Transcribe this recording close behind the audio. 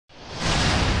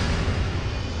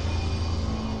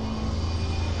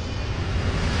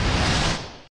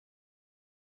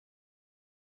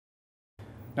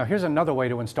Now here's another way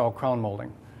to install crown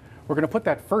molding. We're going to put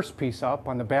that first piece up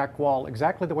on the back wall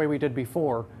exactly the way we did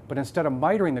before, but instead of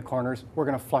mitering the corners, we're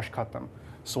going to flush cut them.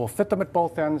 So we'll fit them at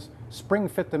both ends, spring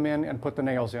fit them in, and put the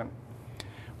nails in.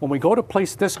 When we go to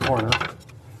place this corner,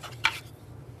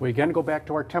 we again go back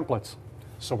to our templates.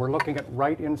 So we're looking at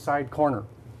right inside corner.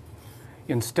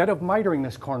 Instead of mitering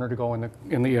this corner to go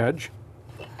in the edge,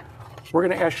 we're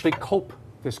going to actually cope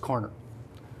this corner.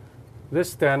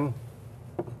 This then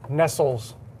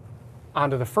nestles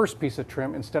onto the first piece of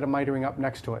trim instead of mitering up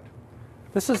next to it.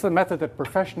 This is the method that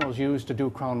professionals use to do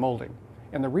crown molding.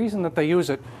 And the reason that they use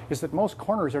it is that most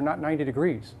corners are not 90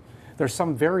 degrees. There's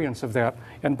some variance of that.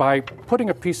 And by putting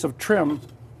a piece of trim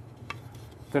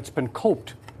that's been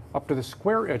coped up to the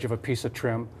square edge of a piece of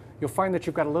trim, you'll find that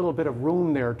you've got a little bit of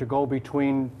room there to go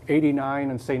between 89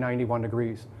 and say 91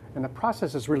 degrees. And the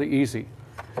process is really easy.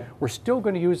 We're still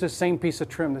going to use this same piece of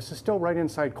trim. This is still right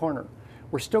inside corner.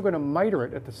 We're still going to miter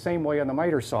it at the same way on the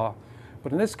miter saw,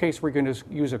 but in this case we're going to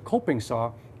use a coping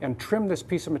saw and trim this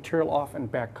piece of material off and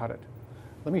back cut it.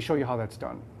 Let me show you how that's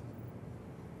done.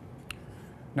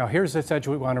 Now here's this edge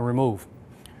we want to remove,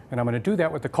 and I'm going to do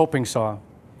that with the coping saw.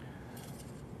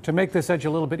 To make this edge a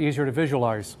little bit easier to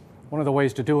visualize, one of the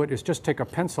ways to do it is just take a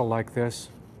pencil like this,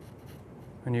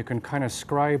 and you can kind of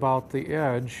scribe out the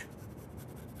edge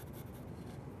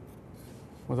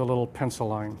with a little pencil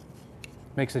line.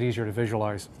 Makes it easier to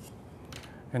visualize.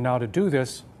 And now to do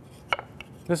this,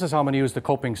 this is how I'm going to use the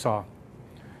coping saw.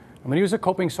 I'm going to use a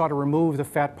coping saw to remove the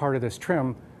fat part of this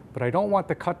trim, but I don't want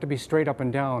the cut to be straight up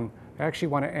and down. I actually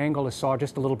want to angle the saw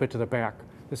just a little bit to the back.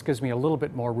 This gives me a little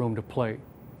bit more room to play.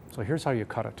 So here's how you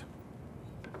cut it.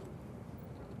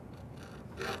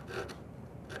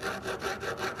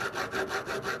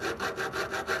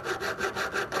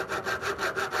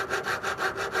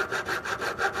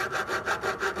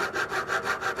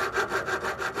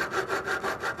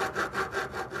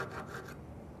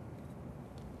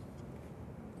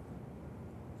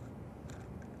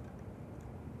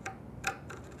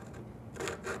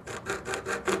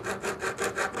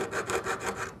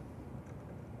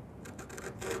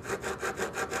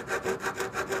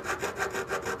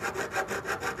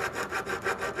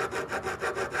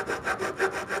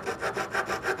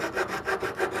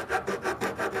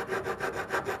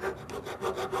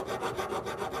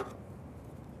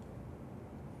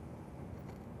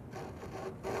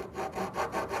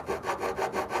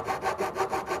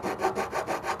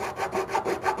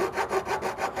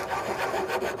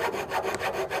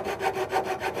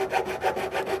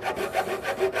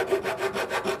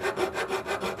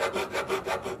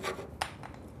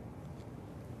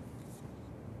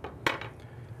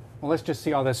 Well, let's just see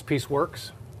how this piece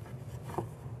works.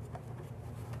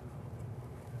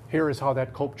 Here is how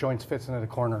that cope joint fits into the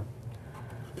corner.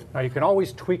 Now you can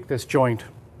always tweak this joint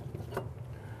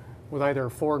with either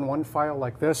a 4-in-1 file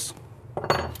like this,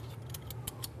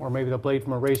 or maybe the blade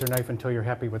from a razor knife until you're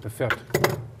happy with the fit.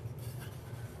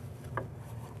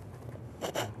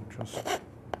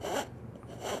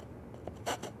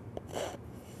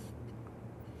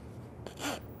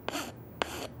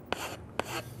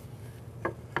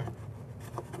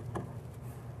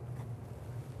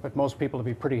 But most people will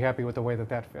be pretty happy with the way that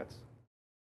that fits.